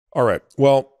All right.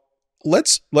 Well,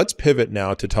 let's pivot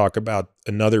now to talk about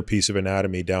another piece of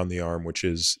anatomy down the arm, which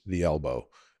is the elbow.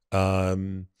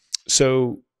 Um,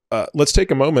 so let's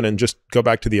take a moment and just go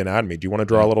back to the anatomy. Do you want to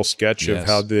draw a Yeah. little sketch of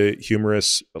how Yes, the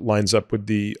humerus lines up with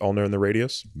the ulnar and the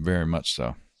radius? very much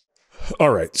so.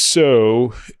 All right.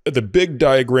 So the big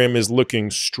diagram is looking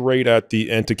straight at the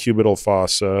antecubital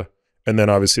fossa, and then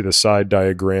obviously the side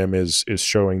diagram is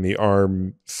showing the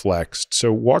arm flexed.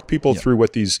 So walk people Yeah. through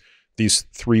what these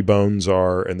three bones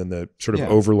are, and then the sort of Yeah.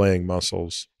 overlaying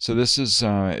muscles. So this is,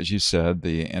 as you said,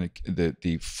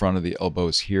 the front of the elbow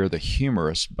is here. The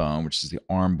humerus bone, which is the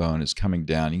arm bone, is coming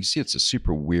down. You can see it's a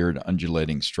super weird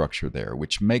undulating structure there,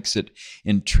 which makes it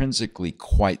intrinsically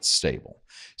quite stable.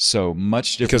 So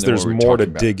much different Because than there's what we're more to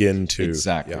talking about. dig into.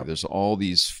 Exactly. Yeah. There's all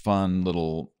these fun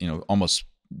little, almost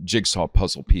jigsaw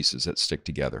puzzle pieces that stick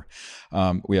together.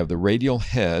 We have the radial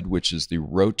head, which is the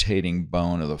rotating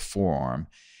bone of the forearm.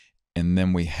 And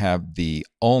then we have the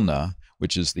ulna,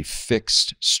 which is the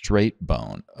fixed straight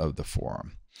bone of the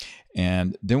forearm.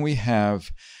 And then we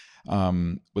have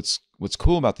what's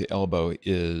cool about the elbow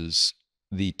is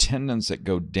the tendons that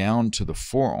go down to the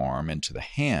forearm and to the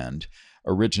hand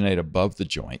originate above the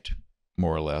joint,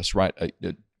 more or less, right?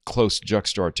 Close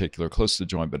juxtaarticular, close to the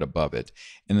joint, but above it.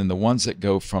 And then the ones that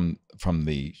go from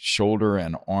the shoulder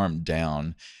and arm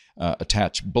down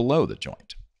attach below the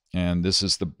joint. And this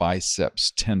is the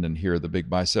biceps tendon here, the big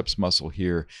biceps muscle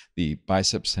here, the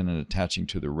biceps tendon attaching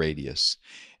to the radius.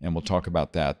 And we'll talk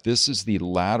about that. This is the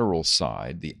lateral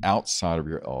side, the outside of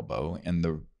your elbow. And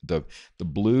the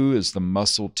blue is the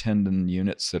muscle tendon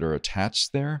units that are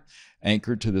attached there,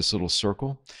 anchored to this little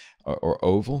circle or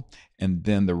oval. And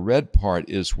then the red part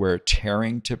is where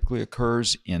tearing typically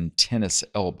occurs in tennis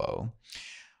elbow.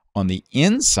 On the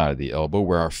inside of the elbow,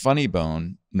 where our funny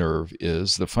bone nerve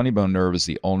is, the funny bone nerve is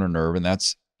the ulnar nerve, and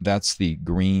that's the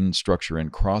green structure in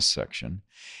cross section.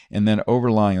 And then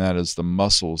overlying that is the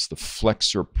muscles, the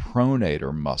flexor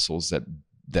pronator muscles that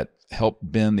help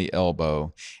bend the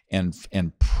elbow and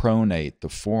pronate the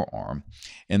forearm.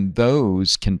 And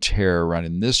those can tear right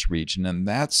in this region, and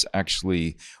that's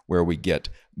actually where we get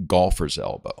golfer's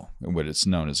elbow, what it's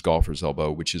known as golfer's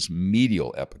elbow, which is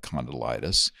medial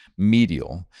epicondylitis,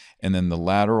 medial. And then the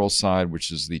lateral side, which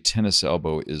is the tennis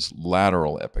elbow, is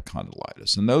lateral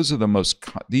epicondylitis. And those are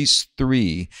these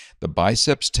three, the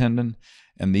biceps tendon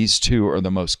and these two, are the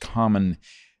most common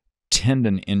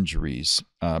tendon injuries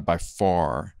by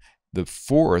far. The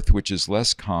fourth, which is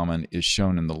less common, is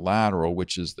shown in the lateral,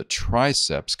 which is the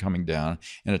triceps coming down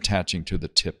and attaching to the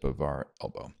tip of our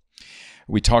elbow.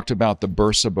 We talked about the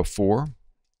bursa before,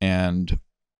 and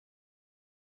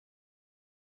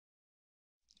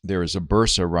there is a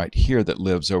bursa right here that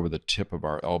lives over the tip of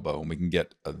our elbow, and we can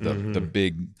get the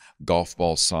big golf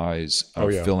ball size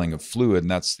filling of fluid,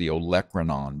 and that's the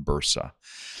olecranon bursa.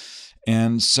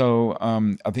 And so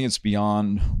I think it's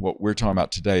beyond what we're talking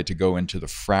about today to go into the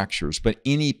fractures, but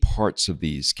any parts of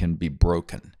these can be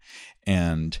broken.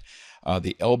 And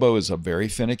the elbow is a very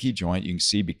finicky joint. You can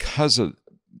see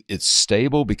it's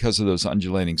stable because of those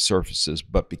undulating surfaces,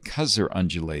 but because they're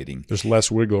undulating, there's less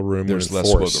wiggle room. There's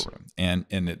less wiggle room, and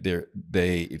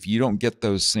if you don't get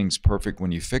those things perfect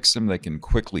when you fix them, they can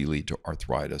quickly lead to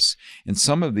arthritis. And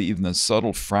some of even the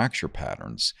subtle fracture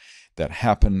patterns that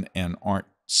happen and aren't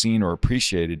seen or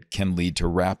appreciated can lead to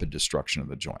rapid destruction of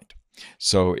the joint.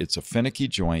 So it's a finicky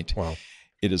joint. Wow.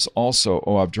 It is also,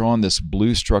 I've drawn this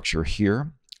blue structure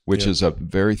here, which is a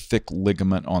very thick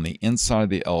ligament on the inside of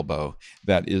the elbow.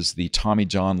 That is the Tommy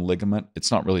John ligament.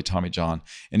 It's not really Tommy John.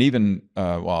 And even,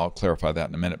 I'll clarify that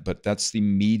in a minute, but that's the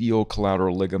medial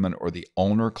collateral ligament or the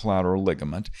ulnar collateral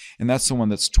ligament. And that's the one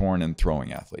that's torn in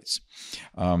throwing athletes.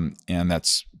 And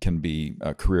that's can be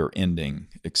career ending,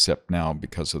 except now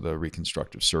because of the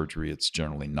reconstructive surgery, it's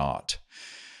generally not.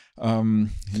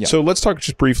 So let's talk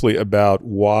just briefly about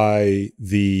why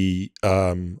the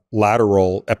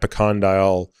lateral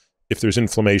epicondyle, if there's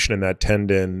inflammation in that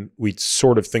tendon, we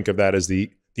sort of think of that as the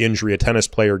injury a tennis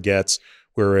player gets,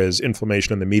 whereas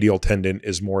inflammation in the medial tendon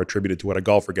is more attributed to what a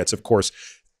golfer gets. Of course,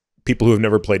 people who have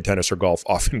never played tennis or golf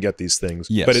often get these things,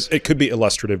 but it could be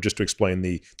illustrative just to explain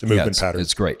the movement patterns.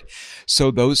 It's great.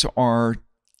 So those are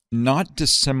not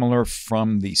dissimilar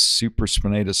from the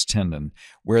supraspinatus tendon,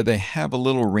 where they have a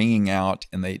little ringing out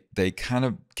and they kind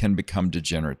of can become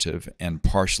degenerative and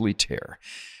partially tear.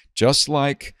 Just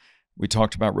like we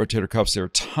talked about rotator cuffs, there are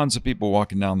tons of people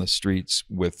walking down the streets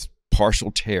with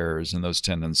partial tears in those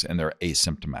tendons, and they're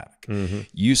asymptomatic.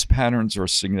 Use patterns are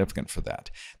significant for that.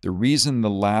 The reason the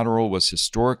lateral was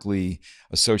historically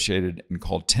associated and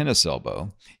called tennis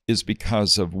elbow is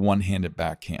because of one-handed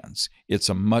backhands. It's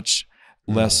a much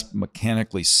less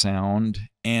mechanically sound,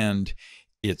 and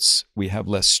we have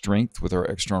less strength with our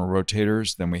external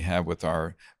rotators than we have with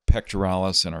our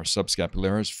pectoralis and our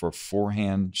subscapularis for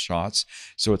forehand shots.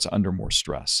 So it's under more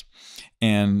stress.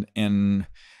 And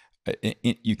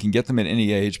you can get them at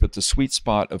any age, but the sweet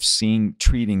spot of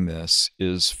treating this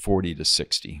is 40 to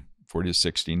 60. 40 to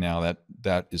 60 now,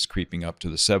 that is creeping up to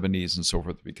the 70s and so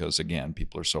forth, because again,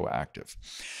 people are so active.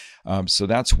 So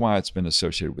that's why it's been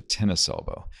associated with tennis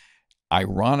elbow.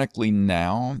 Ironically,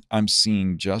 now I'm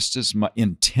seeing just as much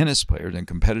in tennis players and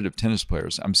competitive tennis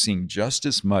players, I'm seeing just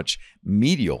as much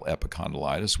medial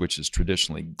epicondylitis, which is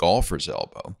traditionally golfer's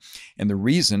elbow. And the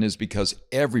reason is because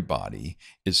everybody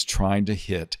is trying to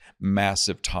hit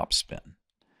massive topspin.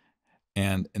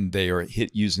 And they are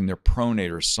using their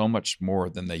pronator so much more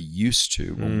than they used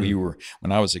to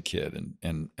when I was a kid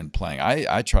and playing.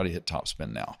 I try to hit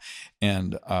topspin now.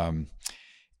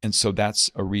 And so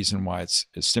that's a reason why it's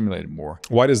stimulated more.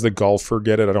 Why does the golfer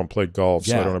get it? I don't play golf,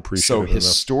 so I don't appreciate it enough.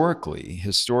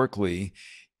 Historically,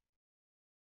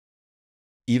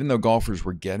 even though golfers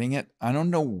were getting it, I don't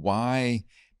know why,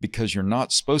 because you're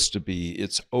not supposed to be,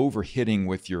 it's overhitting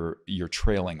with your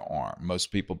trailing arm.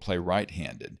 Most people play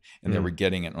right-handed, and they were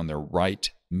getting it on their right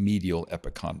medial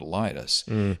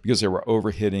epicondylitis because they were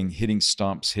overhitting, hitting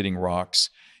stumps, hitting rocks,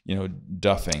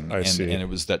 duffing. And it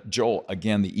was that jolt,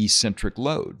 again, the eccentric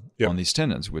load on these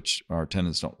tendons, which our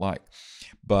tendons don't like.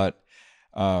 But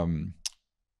I'm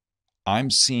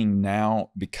seeing now,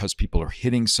 because people are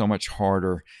hitting so much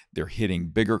harder, they're hitting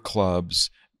bigger clubs,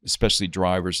 especially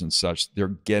drivers and such, they're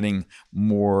getting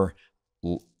more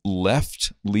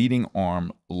left leading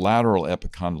arm lateral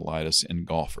epicondylitis in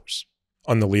golfers.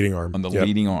 On the leading arm. On the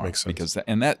leading arm. Makes sense. Because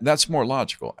that's more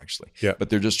logical, actually. Yeah. But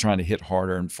they're just trying to hit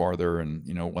harder and farther. And,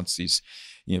 once these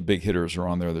big hitters are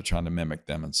on there, they're trying to mimic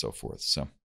them and so forth. So,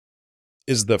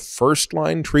 is the first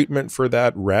line treatment for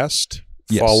that rest,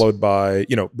 Yes. followed by,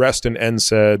 rest and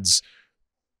NSAIDs,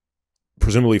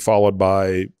 presumably followed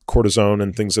by cortisone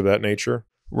and things of that nature?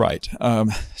 Right.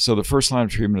 So the first line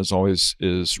of treatment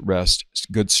is rest,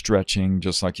 good stretching,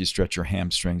 just like you stretch your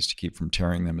hamstrings to keep from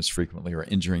tearing them as frequently or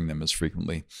injuring them as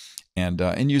frequently, and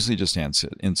usually just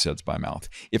NSAIDs by mouth.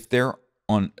 If they're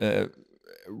on,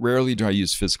 rarely do I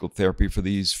use physical therapy for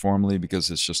these formally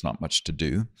because it's just not much to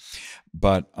do.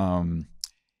 But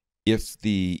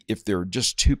if they're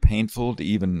just too painful to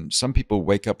even, some people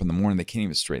wake up in the morning, they can't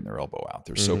even straighten their elbow out.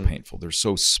 They're so painful. They're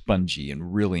so spongy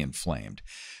and really inflamed.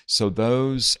 So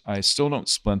those, I still don't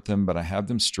splint them, but I have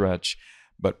them stretch.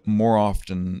 But more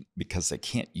often, because they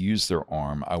can't use their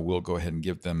arm, I will go ahead and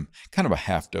give them kind of a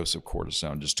half dose of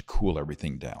cortisone just to cool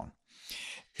everything down.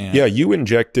 And you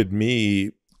injected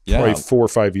me probably 4 or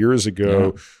 5 years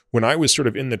ago when I was sort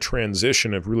of in the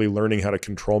transition of really learning how to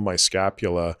control my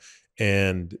scapula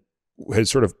and had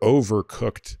sort of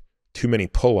overcooked too many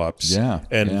pull-ups.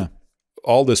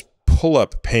 All this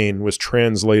pull-up pain was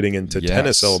translating into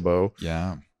tennis elbow.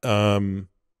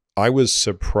 I was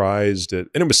surprised and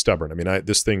it was stubborn. I mean,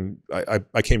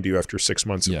 I came to you after 6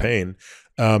 months of pain,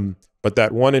 but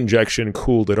that one injection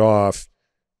cooled it off.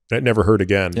 It never hurt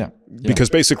again. Because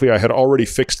basically I had already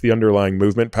fixed the underlying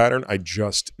movement pattern. I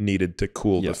just needed to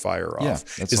cool the fire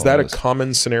off. Is that a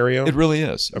common scenario? It really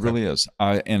is. It really is.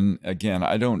 And again,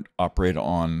 I don't operate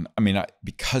on,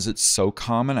 because it's so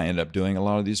common, I end up doing a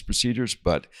lot of these procedures,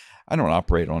 but I don't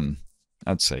operate on,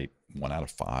 I'd say 1 out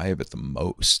of 5 at the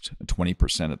most,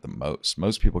 20% at the most.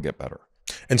 Most people get better.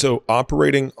 And so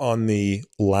operating on the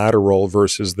lateral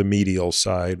versus the medial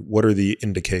side, what are the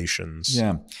indications?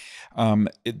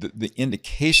 The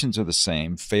indications are the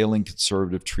same: failing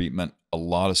conservative treatment, a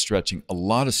lot of stretching, a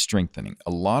lot of strengthening.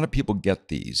 A lot of people get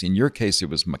these. In your case, it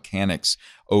was mechanics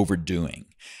overdoing,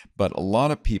 but a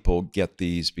lot of people get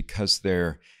these because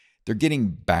they're getting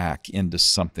back into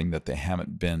something that they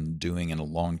haven't been doing in a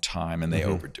long time, and they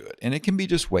overdo it. And it can be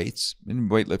just weights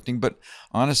and weightlifting, but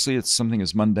honestly, it's something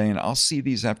as mundane. I'll see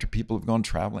these after people have gone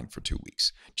traveling for 2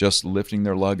 weeks, just lifting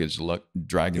their luggage,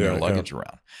 dragging their luggage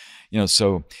around.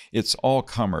 So it's all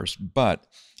comers, but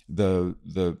the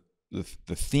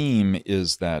theme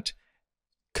is that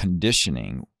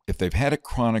conditioning, if they've had it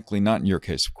chronically, not in your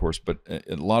case, of course, but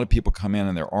a lot of people come in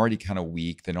and they're already kind of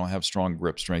weak. They don't have strong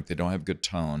grip strength. They don't have good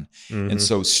tone. And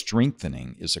so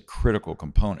strengthening is a critical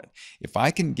component.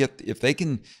 If they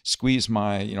can squeeze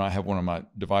I have one of my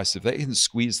devices, if they can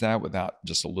squeeze that without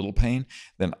just a little pain,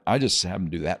 then I just have them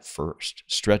do that first,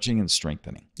 stretching and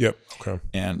strengthening. Okay.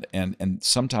 And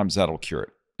sometimes that'll cure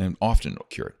it, and often it'll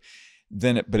cure it.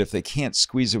 But if they can't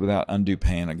squeeze it without undue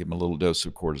pain, I give them a little dose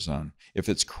of cortisone. If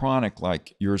it's chronic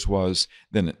like yours was,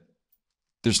 then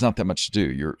there's not that much to do.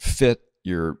 You're fit,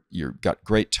 you've got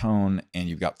great tone and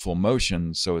you've got full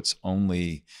motion. So it's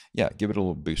only, give it a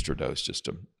little booster dose just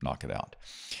to knock it out.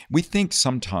 We think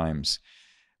sometimes,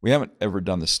 we haven't ever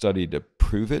done the study to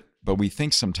prove it, but we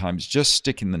think sometimes just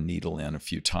sticking the needle in a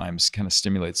few times kind of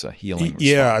stimulates a healing response.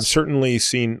 Yeah, I've certainly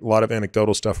seen a lot of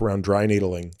anecdotal stuff around dry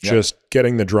needling. Just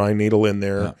getting the dry needle in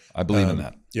there. Yeah, I believe in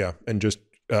that. Yeah, and just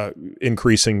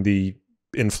increasing the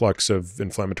influx of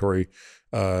inflammatory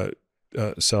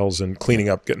cells and cleaning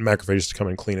up, getting macrophages to come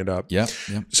and clean it up. Yeah.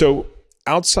 So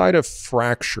outside of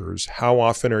fractures, how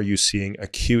often are you seeing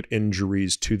acute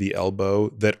injuries to the elbow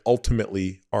that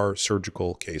ultimately are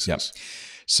surgical cases? Yep.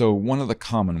 So one of the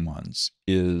common ones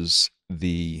is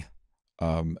the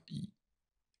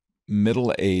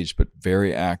middle-aged but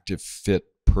very active, fit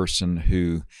person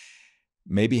who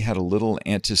maybe had a little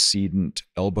antecedent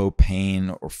elbow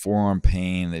pain or forearm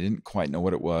pain. They didn't quite know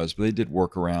what it was, but they did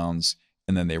workarounds,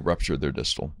 and then they ruptured their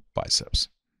distal biceps.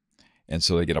 And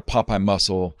so they get a Popeye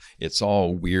muscle. It's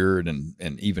all weird and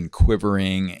even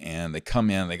quivering. And they come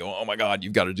in, they go, oh my God,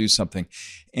 you've got to do something.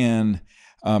 And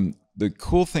the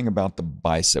cool thing about the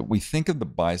bicep, we think of the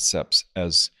biceps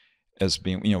as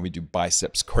being, we do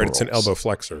biceps curls. Right, it's an elbow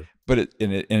flexor. But it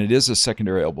is a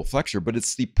secondary elbow flexor, but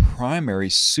it's the primary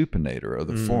supinator of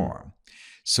the forearm.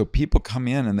 So people come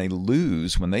in and they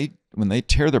lose, when they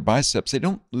tear their biceps, they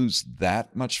don't lose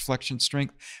that much flexion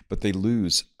strength, but they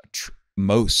lose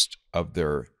most of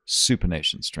their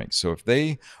supination strength. So if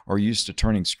they are used to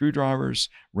turning screwdrivers,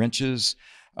 wrenches,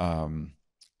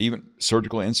 even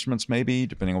surgical instruments, maybe,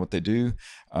 depending on what they do,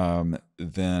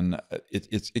 then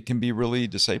it can be really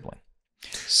disabling.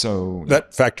 So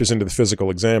that factors into the physical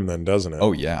exam then, doesn't it?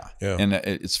 Oh, yeah. And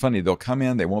it's funny. They'll come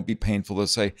in, they won't be painful. They'll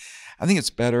say, I think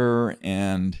it's better.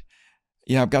 And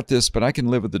I've got this, but I can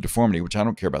live with the deformity, which I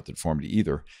don't care about the deformity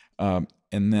either. And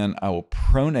then I will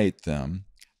pronate them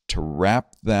to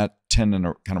wrap that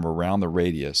tendon kind of around the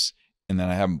radius. And then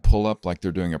I have them pull up like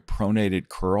they're doing a pronated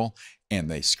curl, and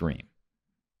they scream.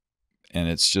 And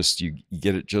it's just, you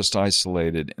get it just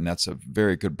isolated. And that's a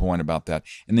very good point about that.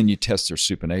 And then you test their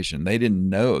supination. They didn't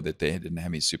know that they didn't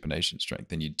have any supination strength.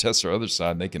 Then you test their other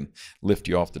side, and they can lift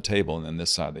you off the table. And then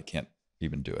this side, they can't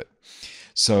even do it.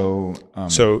 So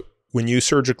when you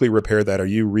surgically repair that, are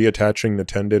you reattaching the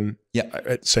tendon?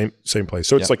 At same place.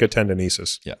 So it's like a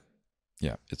tendonesis. Yeah.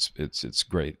 It's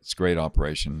great. It's a great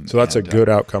operation. So that's a good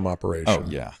outcome operation. Oh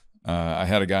yeah. I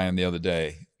had a guy in the other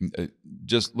day,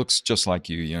 just looks just like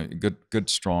you, good,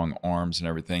 strong arms and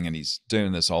everything. And he's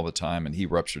doing this all the time, and he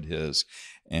ruptured his,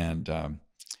 and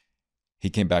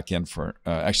he came back in for,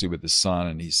 actually with his son.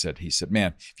 And he said,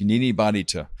 man, if you need anybody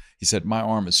he said, my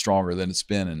arm is stronger than it's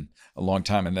been in a long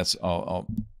time. And that's, I'll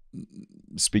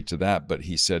speak to that. But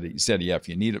he said, yeah, if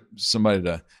you need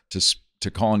somebody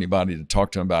to call anybody to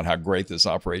talk to him about how great this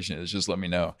operation is, just let me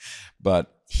know.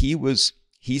 But he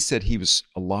said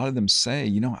a lot of them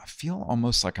say, I feel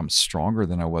almost like I'm stronger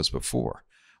than I was before.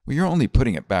 Well, you're only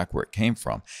putting it back where it came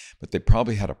from, but they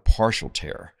probably had a partial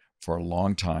tear for a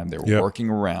long time. They were working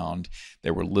around.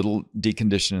 They were little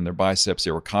deconditioned in their biceps.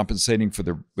 They were compensating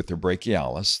with their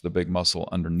brachialis, the big muscle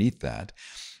underneath that.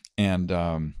 And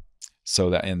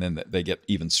and then they get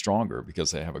even stronger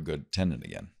because they have a good tendon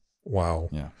again. Wow.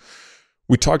 Yeah.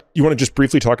 You want to just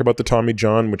briefly talk about the Tommy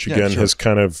John, which again has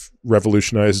kind of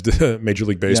revolutionized Major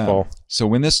League Baseball. Yeah. So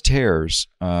when this tears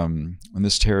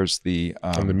the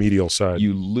on the medial side,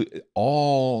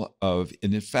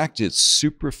 and in fact, it's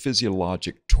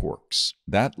supraphysiologic torques.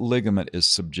 That ligament is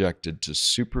subjected to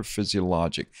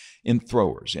supraphysiologic in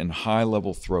high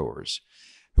level throwers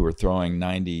who are throwing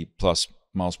 90 plus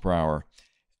miles per hour.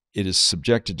 It is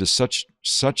subjected to such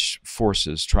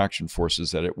forces, traction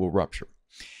forces, that it will rupture.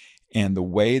 And the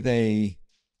way they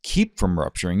keep from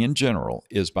rupturing in general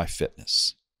is by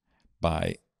fitness,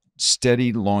 by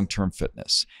steady long-term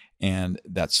fitness. And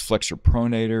that's flexor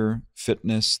pronator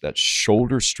fitness, that's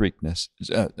shoulder strengthening,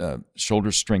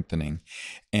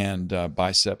 and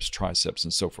biceps, triceps,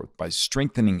 and so forth. By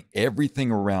strengthening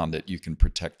everything around it, you can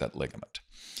protect that ligament.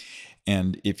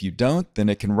 And if you don't, then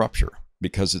it can rupture,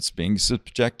 because it's being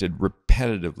subjected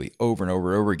repetitively over and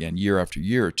over and over again, year after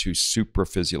year, to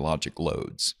supraphysiologic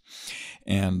loads.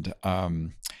 And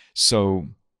so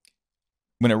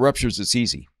when it ruptures, it's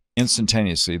easy.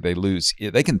 Instantaneously,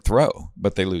 they can throw,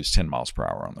 but they lose 10 miles per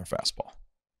hour on their fastball.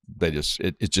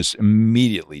 It just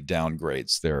immediately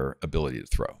downgrades their ability to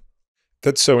throw.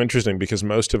 That's so interesting, because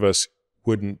most of us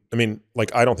wouldn't,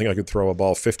 I don't think I could throw a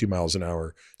ball 50 miles an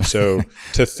hour. So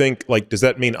to think, does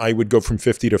that mean I would go from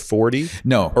 50 to 40?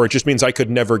 No. Or it just means I could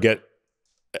never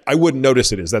I wouldn't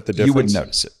notice it. Is that the difference? You wouldn't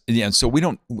notice it. Yeah. And so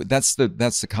that's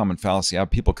the common fallacy. I have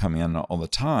people come in all the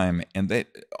time, and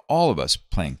all of us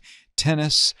playing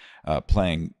tennis,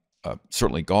 playing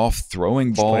certainly golf,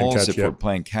 throwing balls, if we're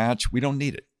playing catch, we don't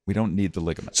need it. We don't need the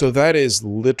ligament. So that is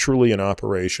literally an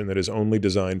operation that is only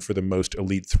designed for the most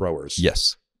elite throwers.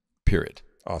 Yes, period.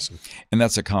 Awesome. And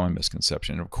that's a common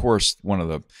misconception. And of course, one of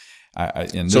the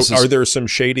are there some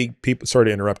shady people? Sorry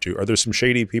to interrupt you. Are there some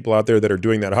shady people out there that are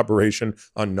doing that operation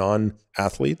on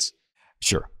non-athletes?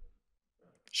 Sure.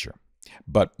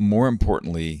 But more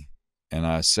importantly, and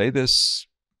I say this,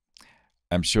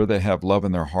 I'm sure they have love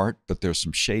in their heart, but there's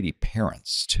some shady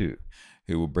parents too,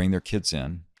 who will bring their kids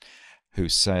in, who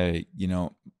say,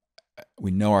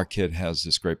 we know our kid has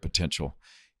this great potential.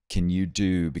 Can you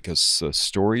do, because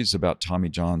stories about Tommy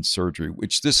John surgery,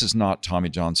 which this is not Tommy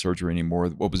John surgery anymore.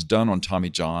 What was done on Tommy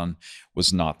John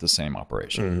was not the same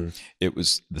operation. Mm-hmm. It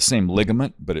was the same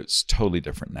ligament, but it's totally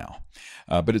different now.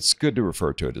 But it's good to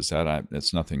refer to it as that.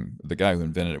 It's nothing. The guy who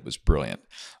invented it was brilliant.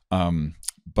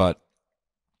 But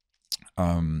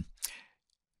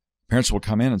parents will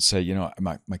come in and say,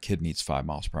 my kid needs 5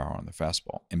 miles per hour on the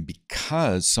fastball. And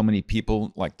because so many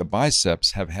people, like the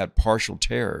biceps, have had partial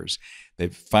tears,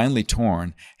 they've finally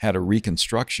torn, had a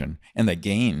reconstruction, and they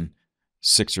gain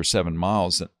 6 or 7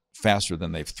 miles faster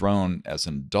than they've thrown as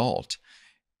an adult.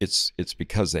 It's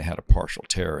because they had a partial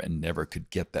tear and never could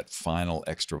get that final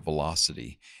extra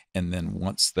velocity. And then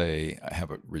once they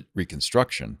have a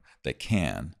reconstruction, they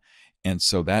can. And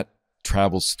so that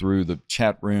travels through the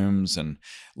chat rooms and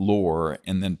lore,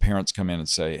 and then parents come in and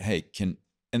say, hey,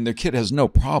 and their kid has no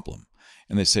problem.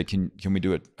 And they say, can we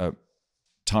do a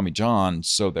Tommy John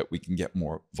so that we can get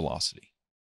more velocity?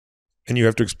 And you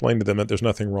have to explain to them that there's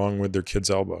nothing wrong with their kid's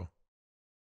elbow.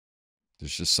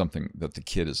 There's just something that the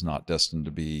kid is not destined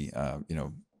to be,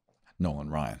 Nolan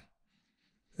Ryan.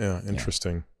 Yeah,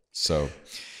 interesting. Yeah. So,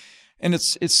 and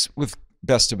it's with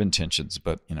best of intentions,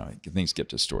 but things get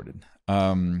distorted.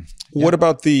 What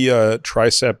about the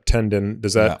tricep tendon?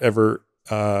 Does that ever?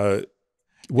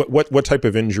 What type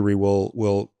of injury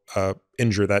will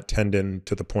injure that tendon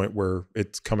to the point where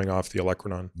it's coming off the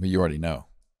olecranon? You already know.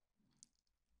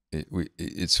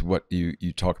 It's what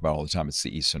you talk about all the time. It's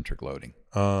the eccentric loading.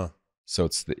 So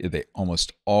they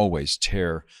almost always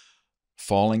tear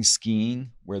falling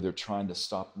skiing, where they're trying to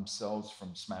stop themselves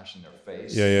from smashing their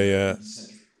face. Yeah.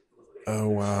 Oh,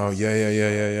 wow.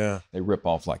 Yeah. They rip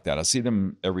off like that. I see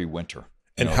them every winter.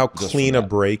 And how clean a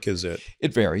break is it?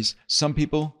 It varies. Some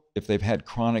people, if they've had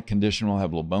chronic condition, will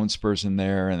have little bone spurs in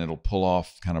there, and it'll pull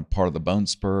off kind of part of the bone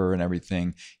spur and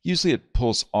everything. Usually it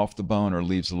pulls off the bone or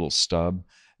leaves a little stub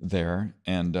there,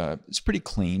 and it's pretty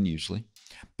clean usually.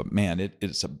 But man,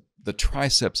 the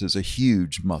triceps is a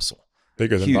huge muscle.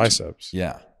 Bigger than biceps.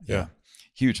 Yeah.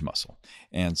 Huge muscle.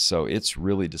 And so it's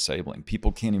really disabling.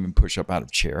 People can't even push up out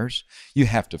of chairs. You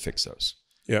have to fix those.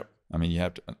 Yep.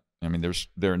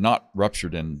 They're not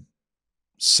ruptured in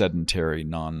sedentary,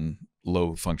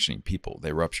 low functioning people.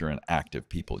 They rupture in active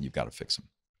people. You've got to fix them.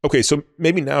 Okay. So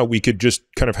maybe now we could just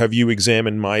kind of have you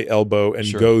examine my elbow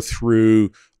and go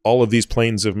through all of these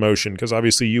planes of motion, because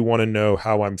obviously you want to know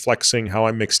how I'm flexing, how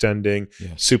I'm extending,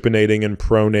 supinating and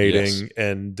pronating,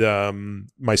 and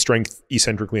my strength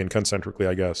eccentrically and concentrically,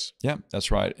 I guess. Yeah,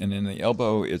 that's right. And in the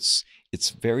elbow, it's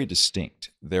very distinct.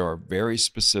 There are very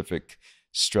specific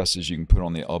stresses you can put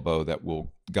on the elbow that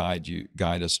will guide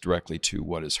us directly to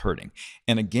what is hurting.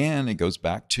 And again, it goes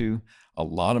back to a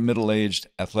lot of middle-aged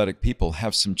athletic people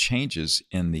have some changes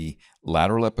in the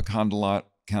lateral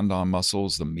epicondyle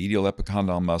muscles, the medial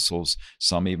epicondyle muscles,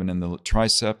 some even in the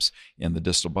triceps, in the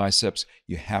distal biceps.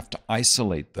 You have to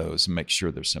isolate those and make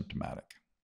sure they're symptomatic.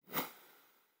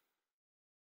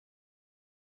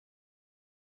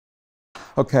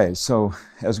 Okay, so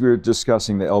as we were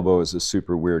discussing, the elbow is a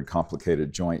super weird,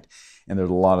 complicated joint, and there's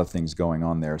a lot of things going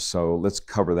on there. So let's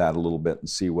cover that a little bit and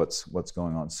see what's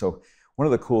going on. So one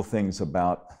of the cool things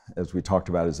about, as we talked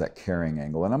about, is that carrying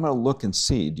angle. And I'm going to look and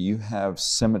see, do you have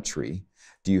symmetry?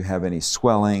 Do you have any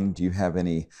swelling? Do you have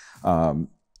any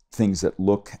things that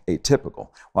look atypical?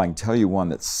 Well, I can tell you one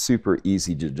that's super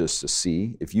easy to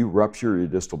see. If you rupture your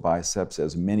distal biceps,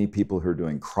 as many people who are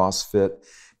doing CrossFit,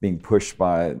 being pushed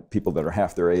by people that are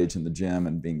half their age in the gym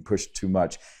and being pushed too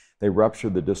much, they rupture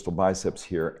the distal biceps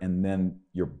here, and then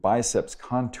your biceps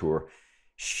contour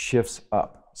shifts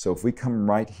up. So if we come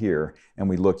right here and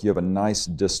we look, you have a nice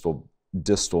distal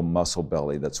muscle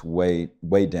belly that's way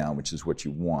down, which is what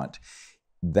you want.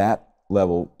 That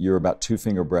level, you're about 2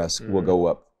 finger breaths, will go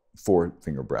up 4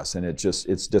 finger breaths, and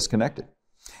it's disconnected.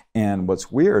 And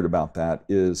what's weird about that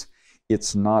is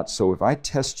it's not, so if I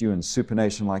test you in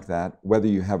supination like that, whether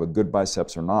you have a good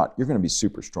biceps or not, you're going to be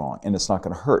super strong and it's not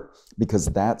going to hurt because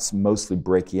that's mostly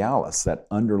brachialis, that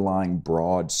underlying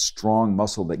broad, strong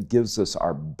muscle that gives us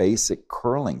our basic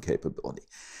curling capability.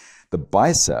 The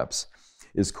biceps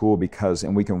is cool because,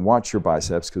 and we can watch your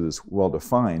biceps because it's well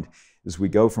defined, is we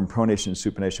go from pronation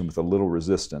to supination with a little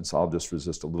resistance. I'll just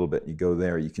resist a little bit. You go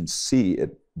there, you can see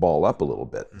it ball up a little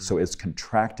bit. So it's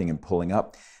contracting and pulling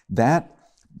up. That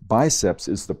biceps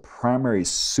is the primary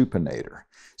supinator.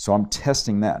 So I'm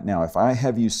testing that. Now, if I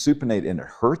have you supinate and it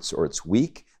hurts or it's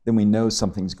weak, then we know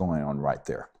something's going on right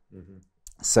there.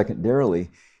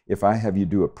 Secondarily, if I have you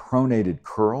do a pronated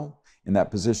curl in that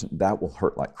position, that will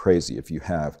hurt like crazy if you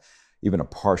have even a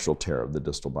partial tear of the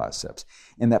distal biceps.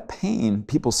 And that pain,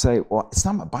 people say, well, it's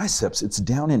not my biceps, it's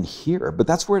down in here, but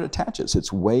that's where it attaches.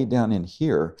 It's way down in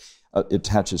here. It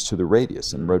attaches to the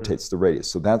radius and rotates the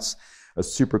radius. So that's a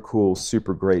super cool,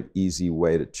 super great, easy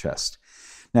way to test.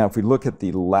 Now, if we look at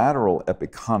the lateral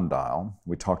epicondyle,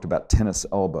 we talked about tennis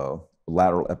elbow,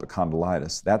 lateral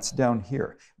epicondylitis, that's down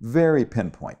here, very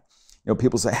pinpoint. You know,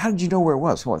 people say, how did you know where it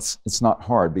was? Well, it's not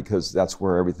hard because that's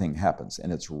where everything happens,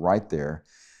 and it's right there.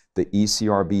 The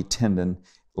ECRB tendon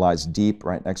lies deep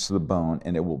right next to the bone,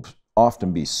 and it will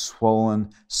often be swollen,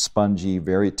 spongy,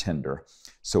 very tender.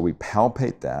 So we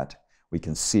palpate that, we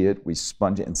can see it, we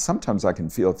sponge it, and sometimes I can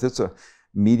feel, if it's a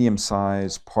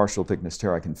medium-sized, partial thickness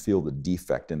tear, I can feel the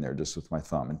defect in there just with my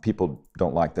thumb. And people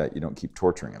don't like that, you don't keep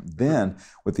torturing them. Then,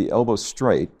 with the elbow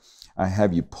straight, I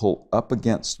have you pull up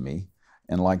against me,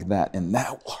 and like that, and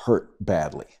that will hurt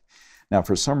badly. Now,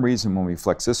 for some reason, when we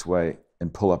flex this way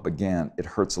and pull up again, it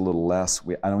hurts a little less.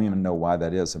 I don't even know why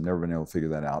that is. I've never been able to figure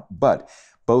that out. But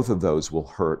both of those will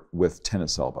hurt with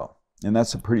tennis elbow. And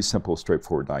that's a pretty simple,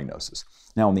 straightforward diagnosis.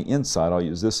 Now, on the inside, I'll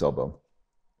use this elbow.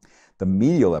 The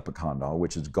medial epicondyle,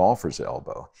 which is golfer's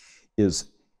elbow,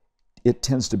 it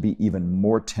tends to be even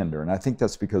more tender. And I think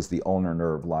that's because the ulnar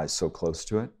nerve lies so close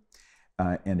to it.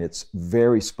 And it's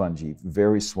very spongy,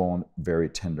 very swollen, very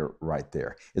tender right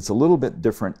there. It's a little bit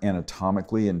different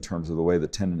anatomically in terms of the way the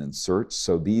tendon inserts,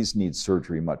 so these need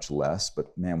surgery much less,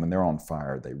 but man, when they're on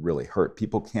fire, they really hurt.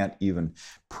 People can't even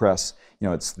press, you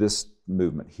know, it's this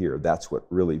movement here. That's what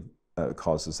really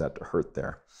causes that to hurt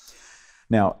there.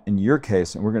 Now, in your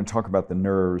case, and we're going to talk about the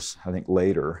nerves, I think,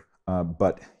 later,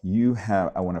 but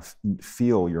I want to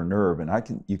feel your nerve,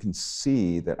 and you can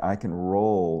see that I can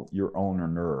roll your ulnar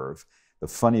nerve, the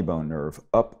funny bone nerve,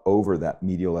 up over that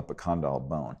medial epicondyle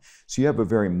bone. So you have a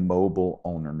very mobile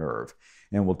ulnar nerve.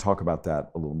 And we'll talk about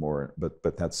that a little more,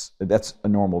 but that's a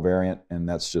normal variant, and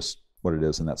that's just what it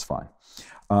is, and that's fine.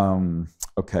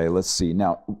 Okay, let's see.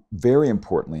 Now, very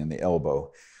importantly in the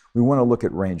elbow, we want to look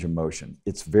at range of motion.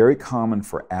 It's very common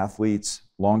for athletes,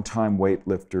 longtime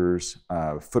weightlifters,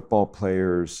 football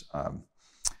players,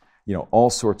 you know,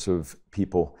 all sorts of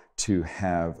people to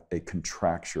have a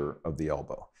contracture of the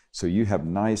elbow. So you have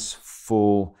nice,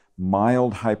 full,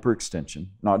 mild hyperextension,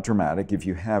 not dramatic. If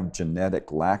you have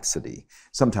genetic laxity,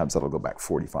 sometimes that'll go back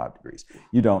 45 degrees.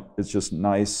 You don't, it's just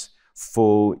nice,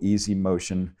 full, easy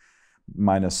motion,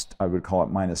 I would call it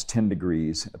minus 10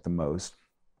 degrees at the most.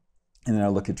 And then I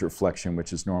look at your flexion,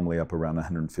 which is normally up around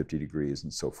 150 degrees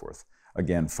and so forth.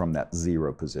 Again, from that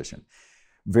zero position.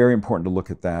 Very important to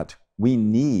look at that. We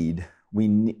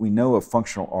know a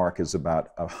functional arc is about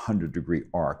a 100-degree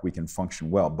arc. We can function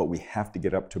well, but we have to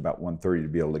get up to about 130 to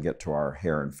be able to get to our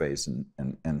hair and face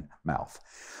and mouth.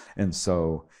 And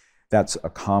so that's a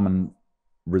common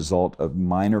result of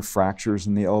minor fractures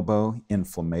in the elbow,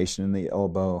 inflammation in the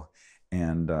elbow,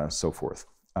 and so forth.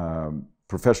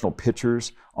 Professional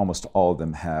pitchers, almost all of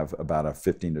them have about a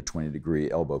 15 to 20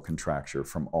 degree elbow contracture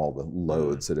from all the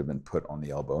loads that have been put on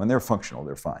the elbow, and they're functional,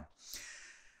 they're fine.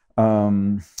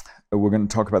 We're going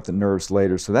to talk about the nerves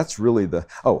later. So that's really the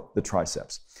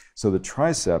triceps. So the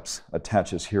triceps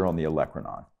attaches here on the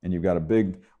olecranon, and you've got a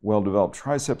big, well-developed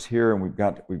triceps here, and we've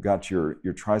got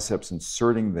your triceps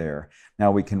inserting there.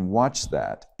 Now we can watch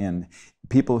that, and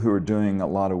people who are doing a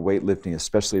lot of weightlifting,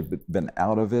 especially if they've been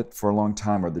out of it for a long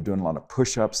time, or they're doing a lot of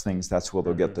push-ups, things, that's where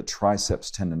they'll get the triceps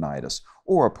tendonitis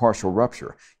or a partial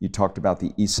rupture. You talked about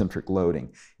the eccentric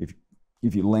loading.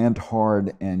 If you land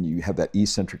hard and you have that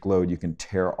eccentric load, you can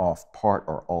tear off part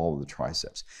or all of the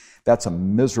triceps. That's a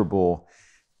miserable,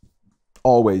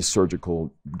 always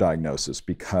surgical diagnosis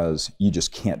because you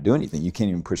just can't do anything. You can't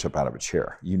even push up out of a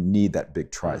chair. You need that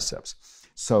big triceps.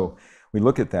 So we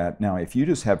look at that. Now, if you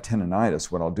just have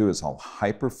tendonitis, what I'll do is I'll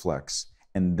hyperflex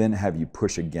and then have you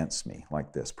push against me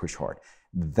like this, push hard.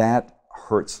 That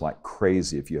hurts like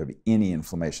crazy if you have any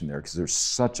inflammation there because there's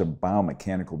such a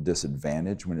biomechanical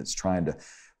disadvantage when it's trying to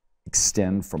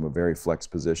extend from a very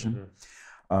flexed position.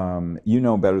 You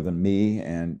know better than me,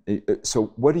 and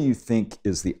so what do you think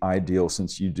is the ideal,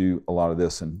 since you do a lot of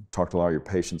this and talk to a lot of your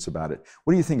patients about it,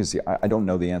 what do you think is I don't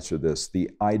know the answer to this, the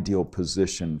ideal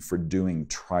position for doing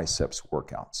triceps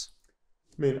workouts?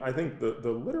 I mean, I think the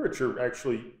literature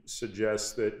actually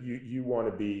suggests that you want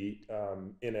to be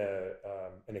in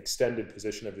an extended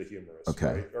position of the humerus,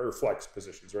 right? Or flexed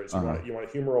positions, right? So you want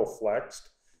a humeral flexed,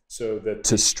 so that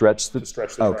to stretch the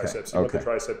triceps. You want the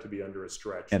tricep to be under a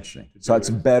stretch. Interesting. So it's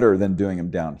better than doing them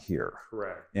down here.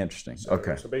 Correct. Interesting. So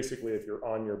basically, if you're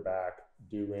on your back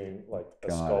doing like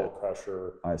a skull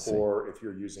crusher, or if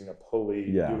you're using a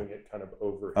pulley, doing it kind of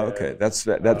overhead. Okay, that's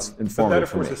informative. But that,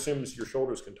 of course, assumes your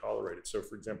shoulders can tolerate it. So,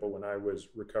 for example, when I was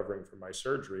recovering from my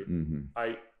surgery,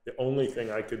 the only thing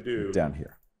I could do down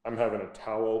here. I'm having a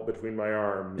towel between my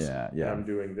arms. And I'm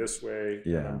doing this way.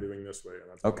 And I'm doing this way,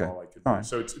 and that's all I could do. All right.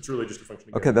 So it's really just a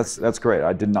function. Okay, that's great.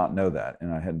 I did not know that,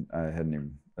 and I hadn't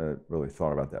even really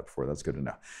thought about that before. That's good to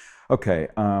know. Okay.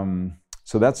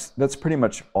 So that's pretty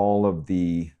much all of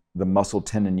the muscle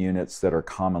tendon units that are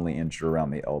commonly injured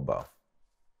around the elbow.